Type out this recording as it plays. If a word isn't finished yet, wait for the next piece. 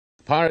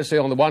Piracy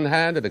on the one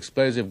hand and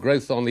explosive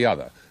growth on the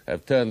other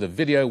have turned the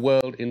video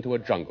world into a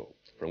jungle,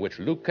 from which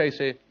Luke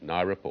Casey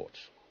now reports.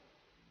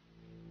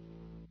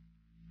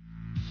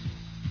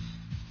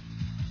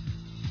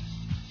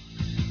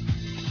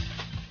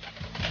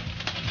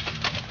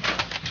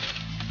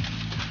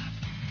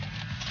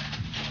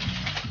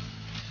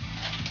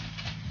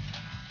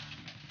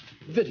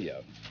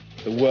 Video.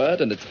 The word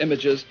and its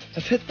images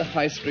have hit the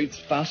high streets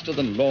faster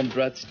than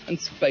laundrettes and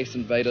Space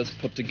Invaders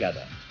put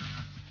together.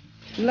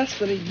 In less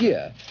than a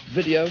year,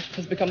 video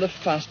has become the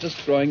fastest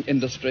growing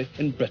industry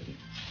in Britain.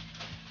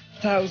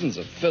 Thousands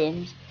of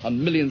films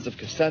on millions of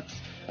cassettes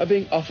are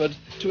being offered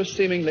to a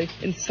seemingly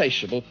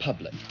insatiable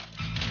public.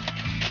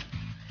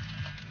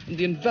 And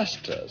the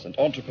investors and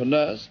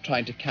entrepreneurs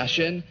trying to cash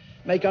in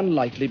make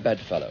unlikely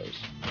bedfellows.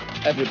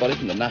 Everybody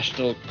from the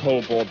National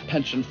Coal Board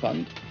Pension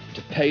Fund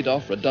to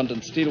paid-off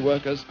redundant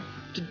steelworkers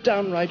to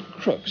downright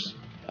crooks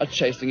are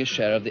chasing a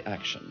share of the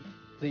action.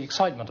 The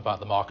excitement about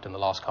the market in the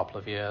last couple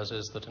of years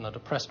is that in a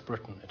depressed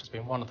Britain, it has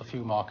been one of the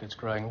few markets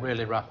growing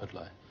really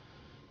rapidly.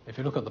 If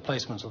you look at the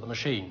placements of the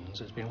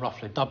machines, it's been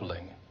roughly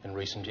doubling in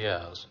recent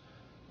years.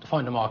 To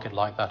find a market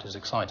like that is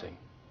exciting,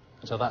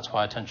 and so that's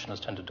why attention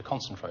has tended to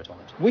concentrate on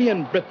it. We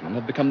in Britain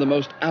have become the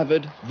most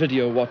avid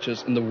video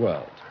watchers in the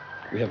world.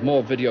 We have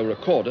more video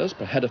recorders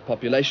per head of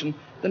population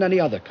than any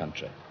other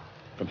country.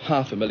 From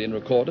 500,000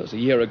 recorders a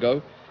year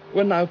ago,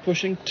 we're now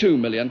pushing 2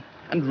 million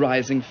and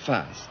rising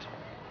fast.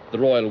 The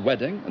royal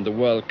wedding and the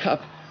World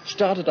Cup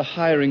started a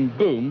hiring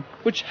boom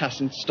which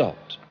hasn't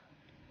stopped.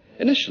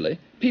 Initially,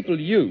 people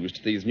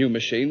used these new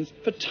machines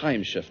for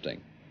time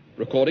shifting,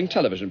 recording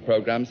television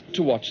programs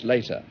to watch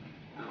later.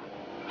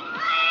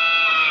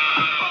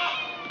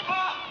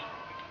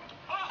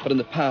 But in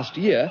the past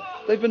year,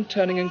 they've been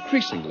turning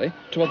increasingly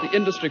to what the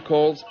industry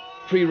calls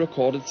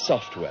pre-recorded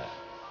software.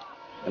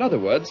 In other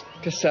words,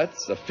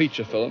 cassettes of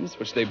feature films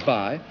which they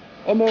buy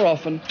or more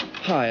often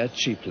hire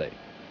cheaply.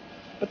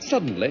 But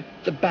suddenly,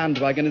 the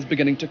bandwagon is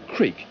beginning to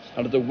creak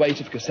under the weight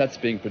of cassettes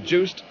being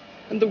produced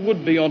and the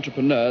would-be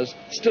entrepreneurs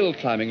still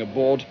climbing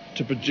aboard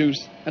to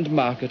produce and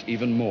market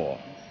even more.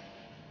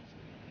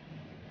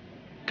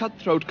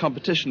 Cutthroat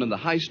competition in the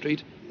high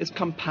street is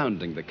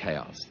compounding the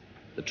chaos.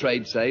 The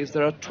trade says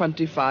there are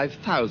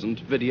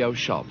 25,000 video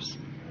shops.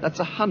 That's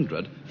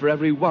 100 for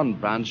every one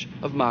branch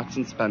of Marks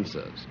 &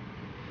 Spencer's.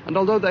 And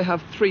although they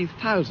have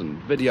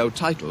 3,000 video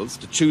titles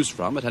to choose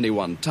from at any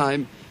one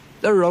time,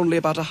 there are only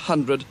about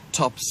 100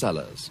 top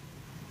sellers.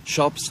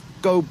 Shops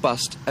go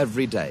bust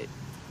every day.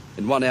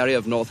 In one area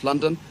of North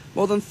London,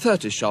 more than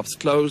 30 shops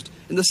closed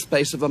in the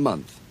space of a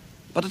month.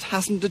 But it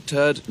hasn't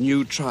deterred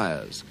new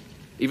triers.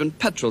 Even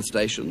petrol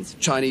stations,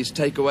 Chinese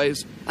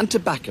takeaways, and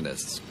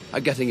tobacconists are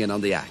getting in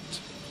on the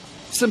act.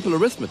 Simple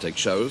arithmetic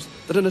shows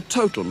that in a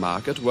total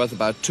market worth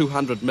about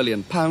 £200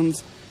 million,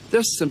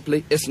 there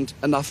simply isn't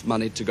enough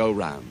money to go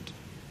round.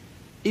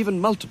 Even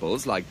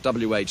multiples like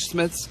W.H.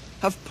 Smith's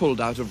have pulled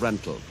out of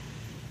rental.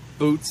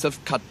 Boots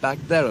have cut back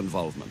their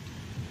involvement.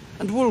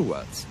 And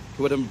Woolworths,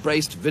 who had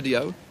embraced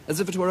video as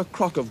if it were a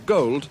crock of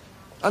gold,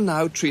 are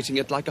now treating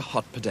it like a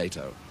hot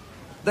potato.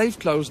 They've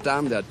closed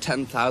down their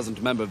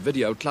 10,000-member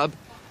video club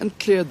and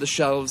cleared the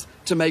shelves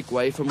to make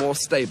way for more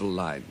stable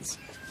lines.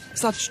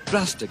 Such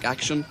drastic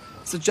action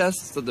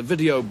suggests that the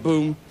video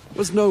boom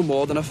was no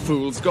more than a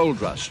fool's gold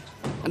rush,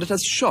 and it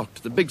has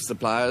shocked the big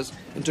suppliers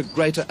into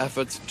greater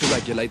efforts to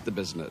regulate the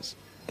business.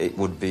 It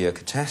would be a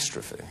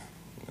catastrophe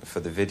for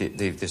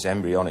this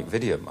embryonic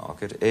video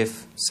market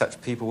if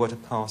such people were to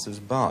pass us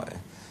by.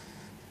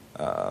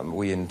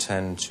 We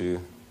intend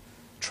to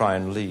try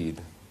and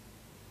lead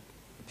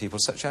people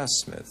such as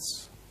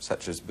Smiths,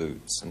 such as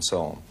Boots, and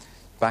so on,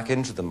 back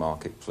into the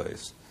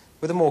marketplace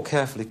with a more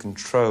carefully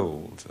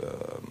controlled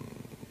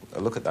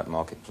look at that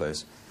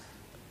marketplace.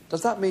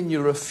 Does that mean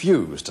you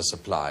refuse to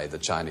supply the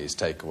Chinese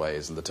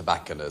takeaways and the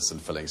tobacconists and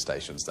filling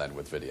stations then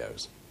with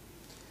videos?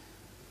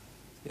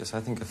 Yes, I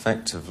think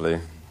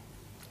effectively,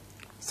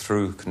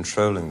 through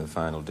controlling the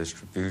final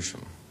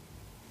distribution,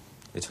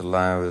 it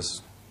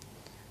allows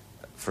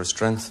for a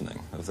strengthening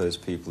of those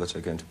people that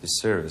are going to be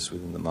serious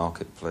within the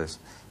marketplace,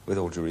 with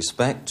all due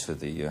respect to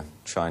the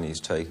Chinese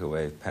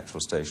takeaway, petrol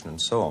station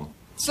and so on.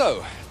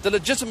 So, the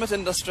legitimate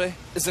industry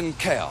is in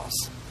chaos.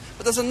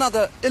 But there's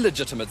another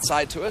illegitimate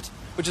side to it,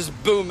 which is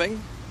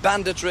booming,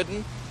 bandit-ridden,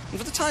 and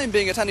for the time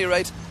being, at any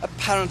rate,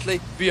 apparently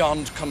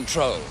beyond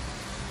control.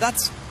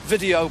 That's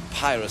video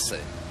piracy.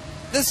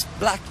 This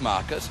black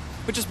market,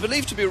 which is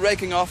believed to be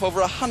raking off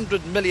over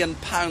 £100 million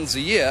a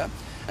year,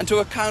 and to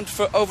account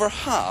for over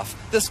half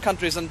this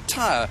country's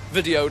entire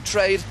video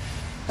trade,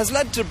 has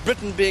led to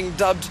Britain being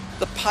dubbed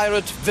the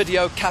pirate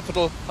video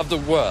capital of the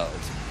world.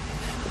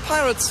 The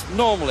pirates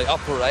normally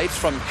operate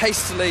from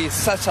hastily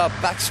set-up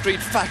backstreet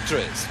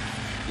factories.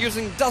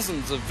 Using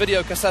dozens of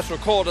videocassette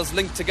recorders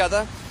linked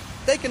together,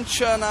 they can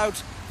churn out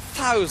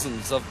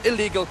thousands of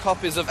illegal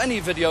copies of any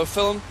video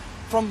film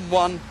from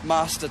one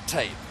master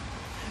tape.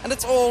 And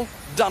it's all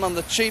done on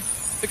the cheap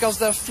because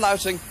they're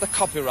flouting the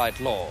copyright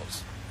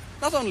laws.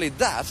 Not only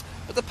that,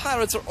 but the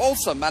pirates are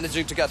also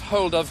managing to get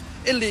hold of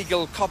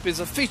illegal copies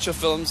of feature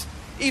films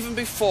even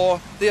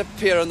before they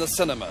appear in the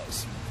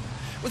cinemas.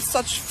 With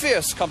such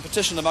fierce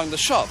competition among the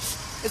shops,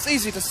 it's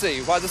easy to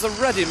see why there's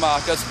a ready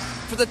market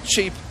for the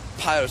cheap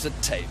pirated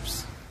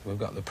tapes. We've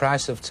got the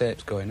price of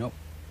tapes going up.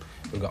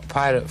 We've got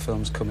pirate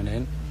films coming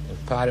in. The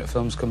pirate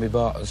films can be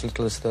bought as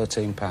little as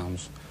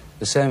 £13.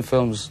 The same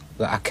films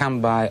that I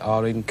can buy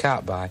or even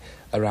can't buy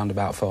are around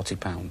about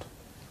 £40.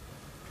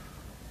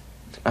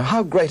 Now,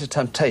 how great a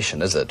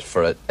temptation is it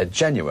for a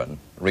genuine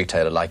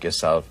retailer like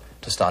yourself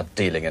to start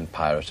dealing in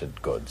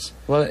pirated goods?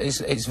 Well,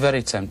 it's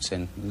very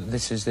tempting.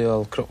 This is the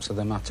whole crux of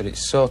the matter.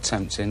 It's so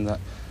tempting that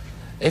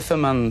if a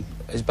man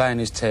is buying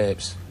his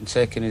tapes and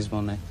taking his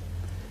money,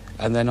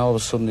 and then all of a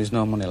sudden there's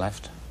no money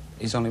left,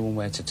 there's only one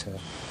way to turn.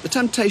 The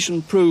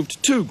temptation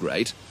proved too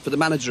great for the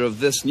manager of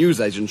this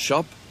newsagent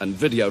shop and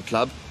video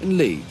club in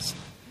Leeds.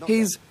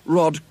 He's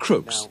Rod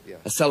Crooks,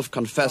 a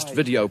self-confessed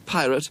video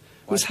pirate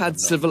who's had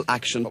civil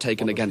action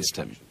taken against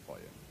him.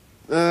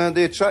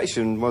 The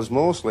attraction was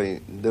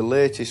mostly the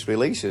latest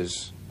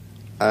releases,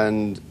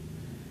 and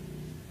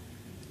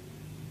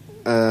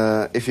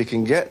if you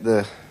can get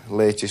the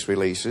latest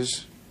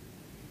releases,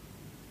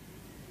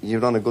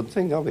 you're on a good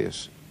thing,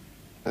 obvious,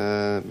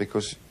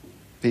 because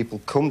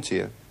people come to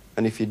you,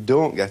 and if you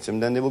don't get them,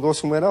 then they will go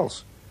somewhere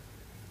else.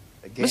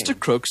 Again, Mr.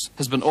 Crooks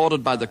has been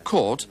ordered by the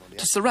court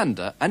to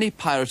surrender any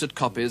pirated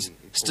copies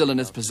still in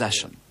his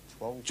possession.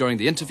 During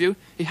the interview,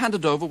 he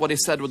handed over what he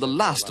said were the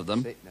last of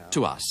them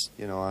to us.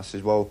 You know, I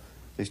said, well,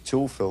 there's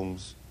 2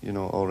 films, you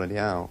know, already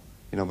out,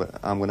 you know, but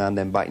I'm going to hand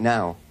them back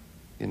now.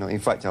 You know, in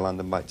fact, I'll hand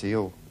them back to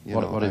you.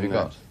 What have you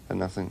got?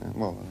 And I think,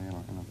 well, you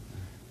know,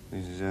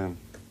 this is,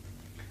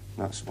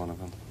 that's one of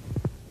them.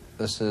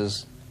 This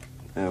is...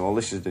 well,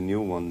 this is the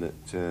new one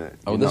that...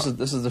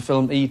 this is the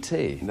film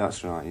E.T.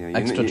 That's right, yeah.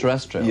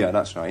 Extraterrestrial. Yeah,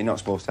 that's right. You're not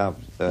supposed to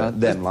have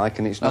them, like,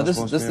 and it's not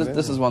supposed to be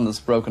this is one that's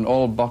broken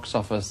all box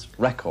office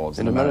records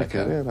in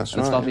America. Yeah, that's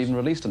right. It's not even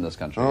released in this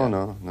country Oh, yet.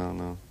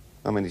 no.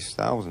 I mean, it's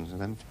thousands of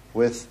them.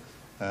 With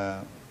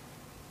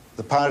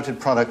the pirated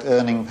product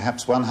earning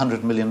perhaps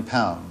 £100 million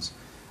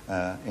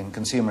in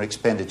consumer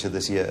expenditure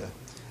this year,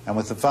 and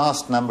with the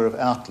vast number of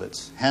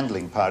outlets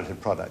handling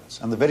pirated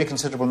products, and the very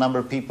considerable number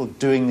of people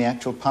doing the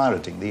actual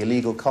pirating, the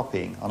illegal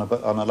copying on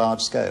a large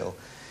scale,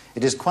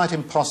 it is quite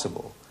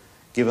impossible,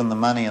 given the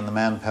money and the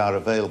manpower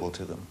available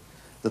to them,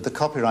 that the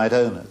copyright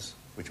owners,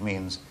 which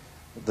means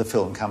the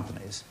film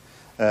companies,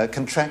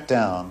 can track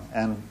down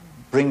and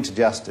bring to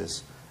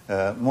justice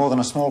more than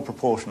a small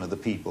proportion of the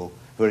people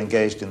who are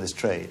engaged in this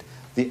trade.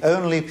 The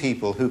only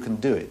people who can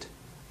do it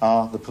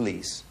are the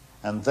police,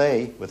 and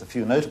they, with a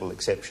few notable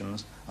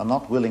exceptions, are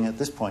not willing at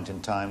this point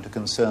in time to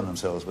concern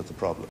themselves with the problem.